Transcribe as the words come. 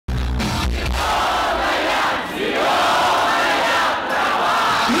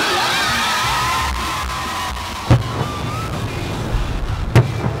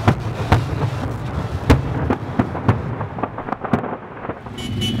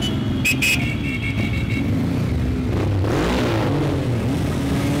I'm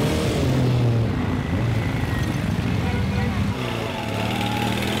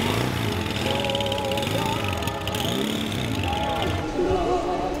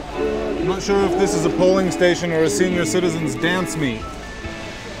not sure if this is a polling station or a senior citizens dance meet.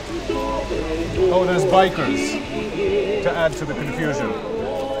 Oh, there's bikers to add to the confusion.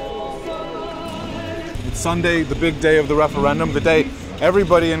 It's Sunday, the big day of the referendum, the day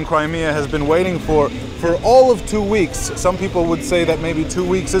everybody in Crimea has been waiting for all of 2 weeks. Some people would say that maybe 2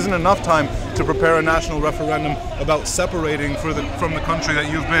 weeks isn't enough time to prepare a national referendum about separating from the country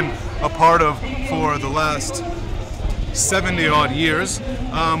that you've been a part of for the last 70 odd years,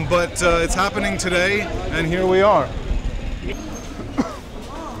 but it's happening today, and here we are.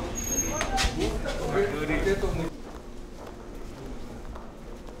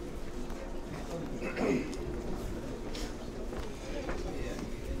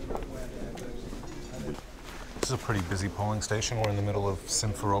 This is a pretty busy polling station. We're in the middle of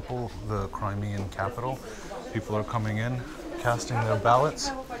Simferopol, the Crimean capital. People are coming in, casting their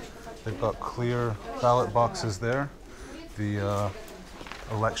ballots. They've got clear ballot boxes there. The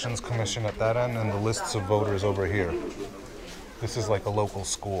elections commission at that end, and the lists of voters over here. This is like a local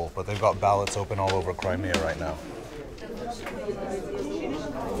school, but they've got ballots open all over Crimea right now.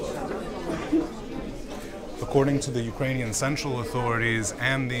 According to the Ukrainian central authorities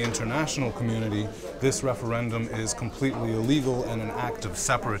and the international community, this referendum is completely illegal and an act of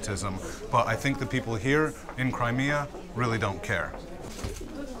separatism. But I think the people here in Crimea really don't care.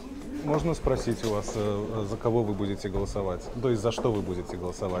 Можно спросить у вас, за кого вы будете голосовать? То есть за что вы будете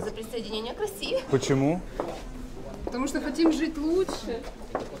голосовать? За присоединение к России. Почему? Потому что хотим жить лучше.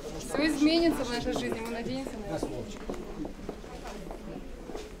 Все изменится в нашей жизни, мы надеемся на это.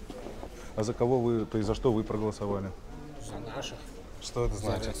 А за кого вы, то есть за что вы проголосовали? За наших. Что это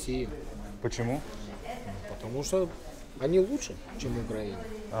значит? За Россию. Почему? Потому что они лучше, чем Украина.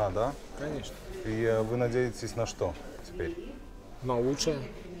 А, да? Конечно. И вы надеетесь на что теперь? На лучшее.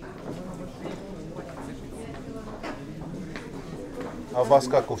 А вас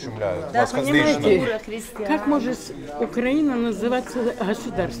как ущемляют? Да, Вас как понимаете, лично? как может Украина называться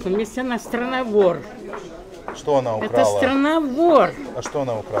государством, если она страна-вор? Что она украла? Это страна-вор. А что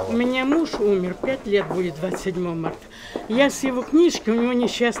она украла? У меня муж умер, 5 лет будет 27 марта. Я с его книжкой, у него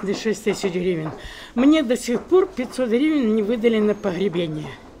несчастный 6 тысяч гривен. Мне до сих пор 500 гривен не выдали на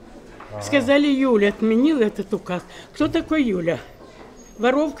погребение. Сказали, Юля отменила этот указ. Кто такой Юля?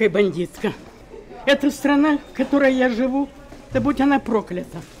 Воровка и бандитка. Это страна, в которой я живу, да будь она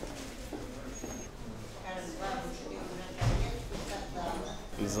проклята.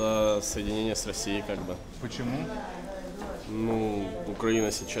 За соединение с Россией, как бы. Почему? Ну,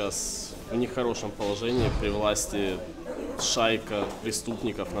 Украина сейчас в нехорошем положении, при власти шайка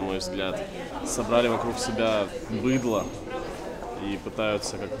преступников, на мой взгляд. Собрали вокруг себя быдло и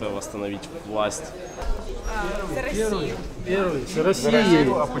пытаются как-то восстановить власть. За Россию. За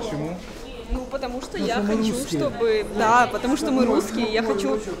Россию. А почему? Ну, потому что я хочу, чтобы... Да, потому что мы русские, я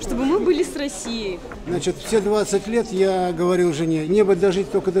хочу, чтобы мы были с Россией. Значит, все 20 лет я говорил жене, не бы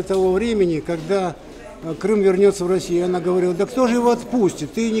дожить только до того времени, когда Крым вернется в Россию. И она говорила, да кто же его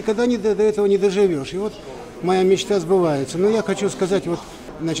отпустит? Ты никогда до этого не доживешь. И вот моя мечта сбывается. Но я хочу сказать, вот,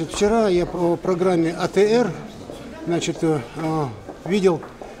 значит, вчера я по программе АТР, значит, видел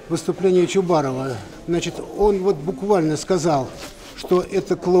выступление Чубарова. Значит, он вот буквально сказал, что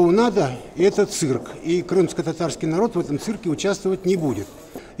это клоунада и это цирк. И крымско-татарский народ в этом цирке участвовать не будет.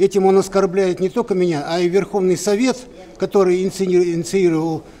 Этим он оскорбляет не только меня, а и Верховный Совет, который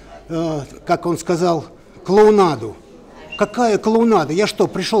инициировал, как он сказал, клоунаду. Какая клоунада? Я что,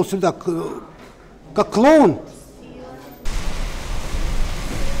 пришел сюда как клоун?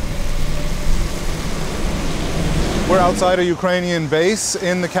 We're outside a Ukrainian base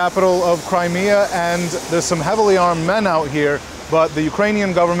in the capital of Crimea, and there's some heavily armed men out here, but the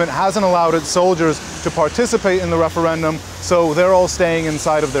Ukrainian government hasn't allowed its soldiers to participate in the referendum, so they're all staying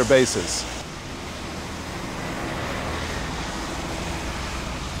inside of their bases.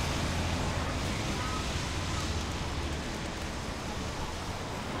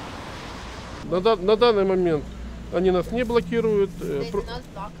 На данный момент они нас не блокируют.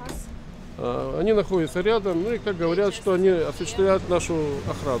 Они находятся рядом, ну и как говорят, что они осуществляют нашу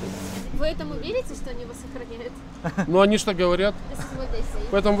охрану. Вы этому верите, что они вас охраняют? Ну они что говорят.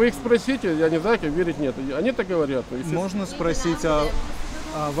 Поэтому вы их спросите, я не знаю, как верить нет. Они так говорят. Можно спросить, а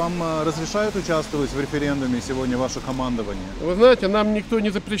вам разрешают участвовать в референдуме сегодня ваше командование? Вы знаете, нам никто не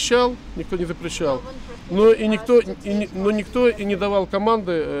запрещал, но никто и не давал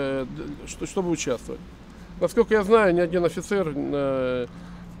команды, чтобы участвовать. Насколько я знаю, ни один офицер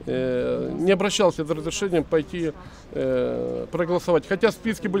не обращался за разрешением пойти проголосовать. Хотя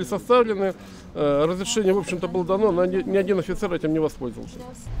списки были составлены, разрешение, в общем-то, было дано, но ни один офицер этим не воспользовался.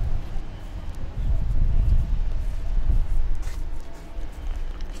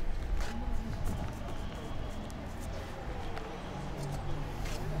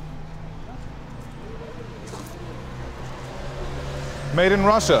 Made in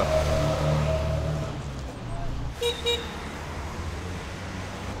Russia.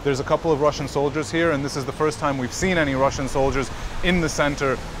 There's a couple of Russian soldiers here, and this is the first time we've seen any Russian soldiers in the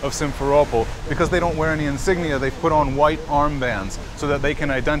center of Simferopol. Because they don't wear any insignia, they've put on white armbands so that they can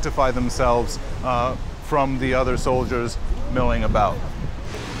identify themselves from the other soldiers milling about.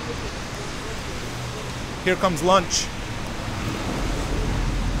 Here comes lunch.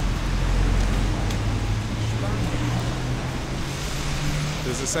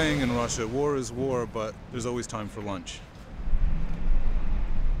 There's a saying in Russia, war is war, but there's always time for lunch.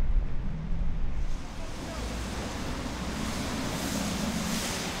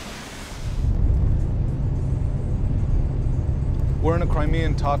 We're in a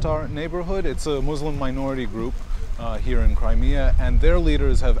Crimean Tartar neighborhood. It's a Muslim minority group here in Crimea, and their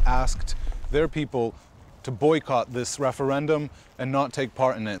leaders have asked their people to boycott this referendum and not take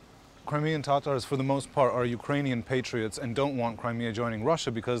part in it. Crimean Tatars, for the most part, are Ukrainian patriots and don't want Crimea joining Russia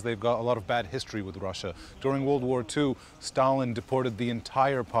because they've got a lot of bad history with Russia. During World War II, Stalin deported the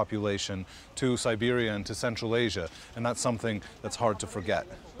entire population to Siberia and to Central Asia, and that's something that's hard to forget.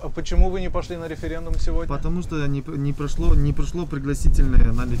 Почему вы не пошли на референдум сегодня? Потому что не прошло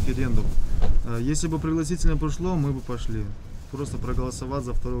пригласительное на референдум. Если бы пригласительное прошло, мы бы пошли. Просто проголосовать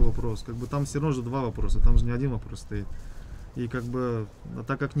за второй вопрос. Как бы там все равно же два вопроса, там же не один вопрос стоит. И как бы,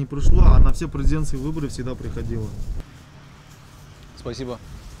 так как не пришло, а на все президентские выборы всегда приходило. Спасибо.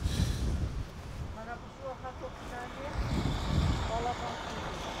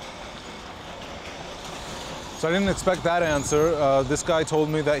 So I didn't expect that answer. This guy told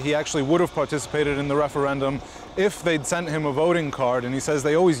me that he actually would have participated in the referendum if they'd sent him a voting card, and he says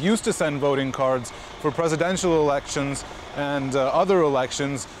they always used to send voting cards for presidential elections and other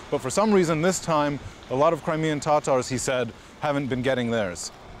elections, but for some reason this time a lot of Crimean Tatars, he said, haven't been getting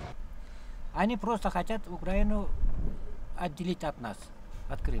theirs. Они просто хотят Украину отделить от нас,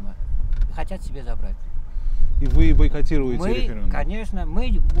 от Крыма. Хотят себе забрать. И вы бойкотируете референдум? Мы, конечно,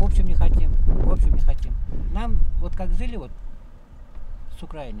 мы в общем не хотим, Нам, вот как жили вот с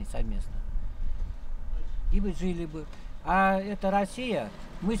Украиной совместно, и бы жили бы. А это Россия,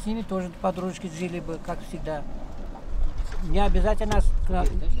 мы с ними тоже по-дружески жили бы, как всегда. Не обязательно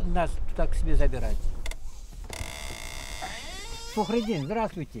нас туда к себе забирать. Фухридин,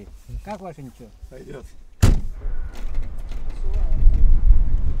 здравствуйте. Как ваше ничего? Пойдет.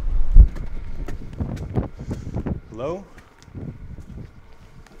 Hello?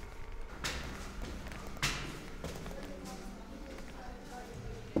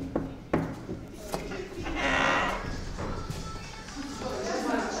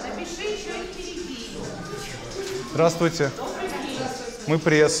 Здравствуйте. Мы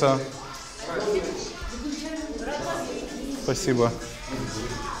пресса. Спасибо.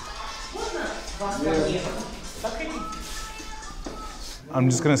 I'm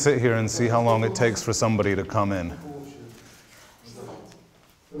just going to sit here and see how long it takes for somebody to come in.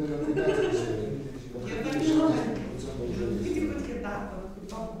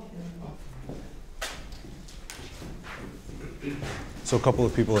 So a couple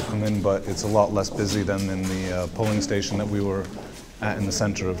of people have come in, but it's a lot less busy than in the polling station that we were at in the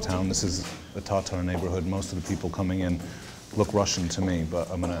center of town. This is a Tartar neighborhood. Most of the people coming in look Russian to me,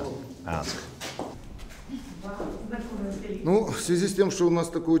 but I'm going to ask. Ну, в связи с тем, что у нас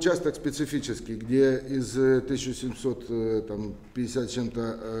такой участок специфический, где из 1750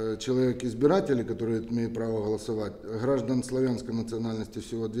 чем-то человек избирателей, которые имеют право голосовать, граждан славянской национальности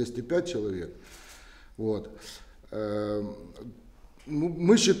всего 205 человек, вот.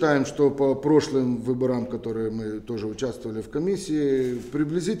 Мы считаем, что по прошлым выборам, которые мы тоже участвовали в комиссии,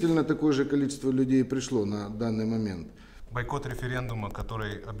 приблизительно такое же количество людей пришло на данный момент. Бойкот референдума,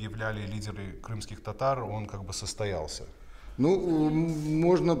 который объявляли лидеры крымских татар, он как бы состоялся? Ну,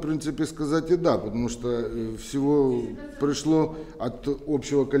 можно, в принципе, сказать и да, потому что всего пришло от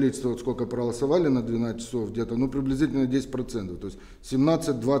общего количества, вот сколько проголосовали на 12 часов, где-то, ну, приблизительно 10%, то есть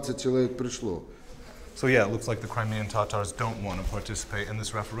 17-20 человек пришло. So yeah, it looks like the Crimean Tatars don't want to participate in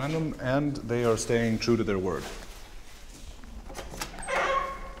this referendum, and they are staying true to their word.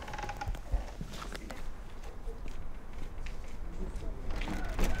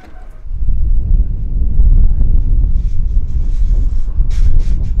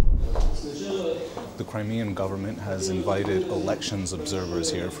 The Crimean government has invited elections observers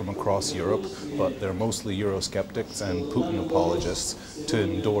here from across Europe, but they're mostly Eurosceptics and Putin apologists, to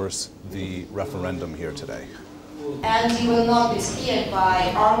endorse the referendum here today. And you will not be scared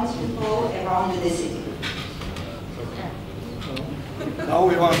by armed people around the city. No,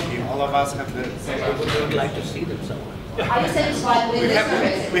 we want you. All of us have the same. We would like to see them somewhere. Are you satisfied with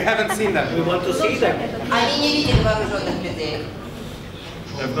this? We haven't seen them. We want to see them. Они не видели вооруженных людей.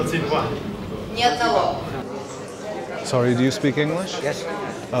 I have not seen one. Ни одного. Sorry, do you speak English? Yes.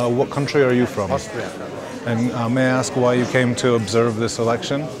 What country are you from? Austria. And may I ask why you came to observe this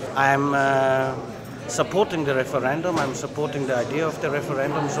election? I'm supporting the referendum. I'm supporting the idea of the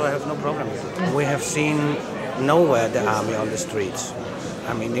referendum, so I have no problem with it. We have seen nowhere the army on the streets.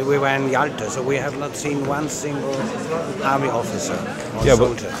 I mean, we were in Yalta, so we have not seen one single army officer or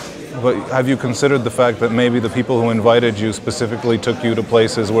soldier. But have you considered the fact that maybe the people who invited you specifically took you to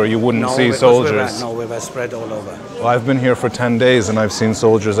places where you wouldn't see soldiers? We were spread all over. Well, I've been here for 10 days and I've seen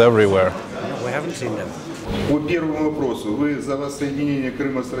soldiers everywhere. No, we haven't seen them. По первому вопросу, вы за воссоединение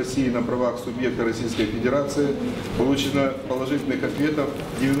Крыма с Россией на правах субъекта Российской Федерации, получено положительных ответов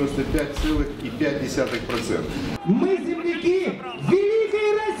 95,5%. Мы земляки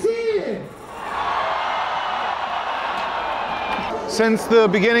великой России! Since the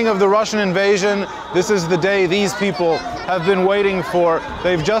beginning of the Russian invasion, this is the day these people have been waiting for.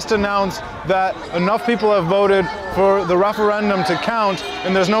 They've just announced that enough people have voted for the referendum to count,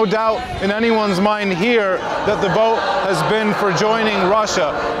 and there's no doubt in anyone's mind here that the vote has been for joining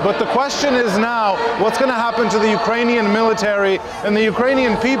Russia. But the question is now, what's going to happen to the Ukrainian military and the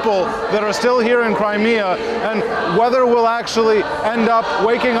Ukrainian people that are still here in Crimea, and whether we'll actually end up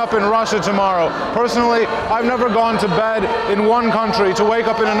waking up in Russia tomorrow. Personally, I've never gone to bed in one country to wake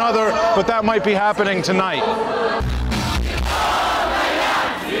up in another, but that might be happening tonight.